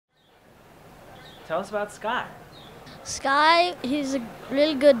Tell us about Sky. Sky, he's a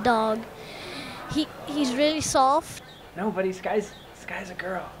really good dog. He's really soft. No, buddy, Sky's a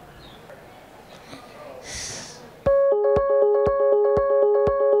girl.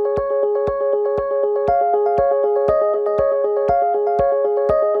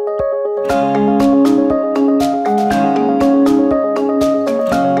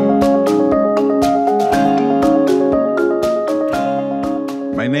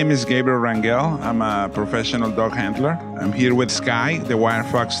 My name is Gabriel Rangel. I'm a professional dog handler. I'm here with Sky, the wire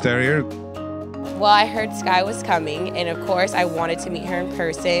fox terrier. Well, I heard Sky was coming, and of course, I wanted to meet her in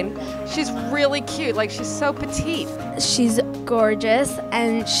person. She's really cute, like she's so petite. She's gorgeous,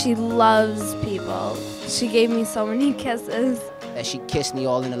 and she loves people. She gave me so many kisses. And she kissed me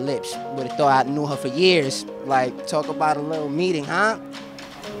all in the lips. Would have thought I knew her for years. Like, talk about a little meeting, huh?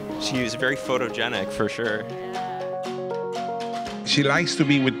 She was very photogenic, for sure. She likes to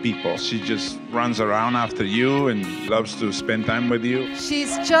be with people. She just runs around after you and loves to spend time with you.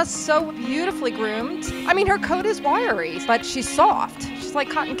 She's just so beautifully groomed. I mean, her coat is wiry, but she's soft. She's like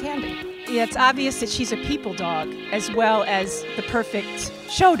cotton candy. Yeah, it's obvious that she's a people dog as well as the perfect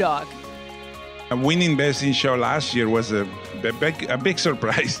show dog. Winning Best in Show last year was a big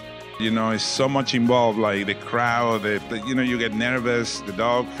surprise. You know, it's so much involved, like the crowd, you get nervous, the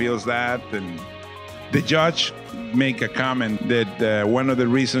dog feels that, and the judge make a comment that one of the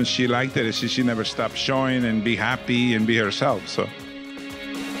reasons she liked it is she never stopped showing and be happy and be herself. So